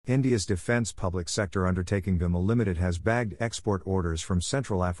India's defence public sector undertaking BIML Limited has bagged export orders from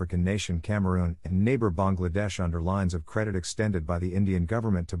Central African nation Cameroon and neighbour Bangladesh under lines of credit extended by the Indian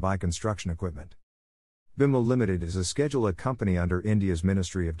government to buy construction equipment. BIML Limited is a Schedule A company under India's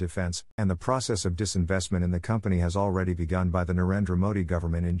Ministry of Defence, and the process of disinvestment in the company has already begun by the Narendra Modi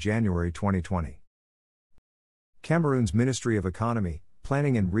government in January 2020. Cameroon's Ministry of Economy,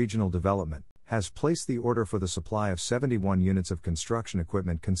 Planning and Regional Development has placed the order for the supply of 71 units of construction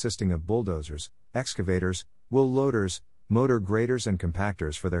equipment consisting of bulldozers, excavators, wool loaders, motor graders and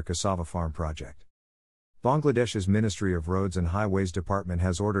compactors for their cassava farm project. Bangladesh's Ministry of Roads and Highways Department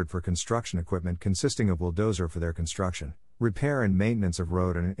has ordered for construction equipment consisting of bulldozer for their construction, repair and maintenance of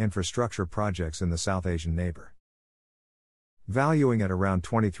road and infrastructure projects in the South Asian neighbor. Valuing at around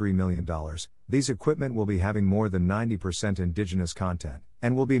 $23 million, these equipment will be having more than 90% indigenous content,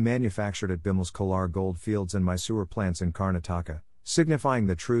 and will be manufactured at BIML's Kolar Gold Fields and Mysore plants in Karnataka, signifying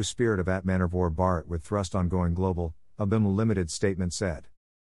the true spirit of Atmanirbhar Bharat with thrust on going global, a BIML Limited statement said.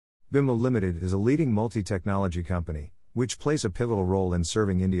 BIML Limited is a leading multi-technology company, which plays a pivotal role in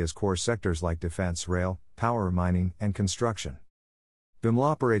serving India's core sectors like defence, rail, power, mining, and construction. BIML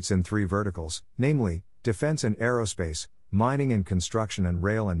operates in 3 verticals, namely, defence and aerospace, mining and construction and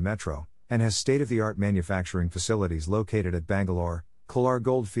rail and metro, and has state-of-the-art manufacturing facilities located at Bangalore, Kolar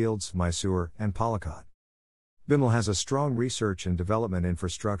Goldfields, Mysore, and Palakkad. BIML has a strong research and development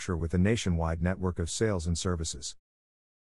infrastructure with a nationwide network of sales and services.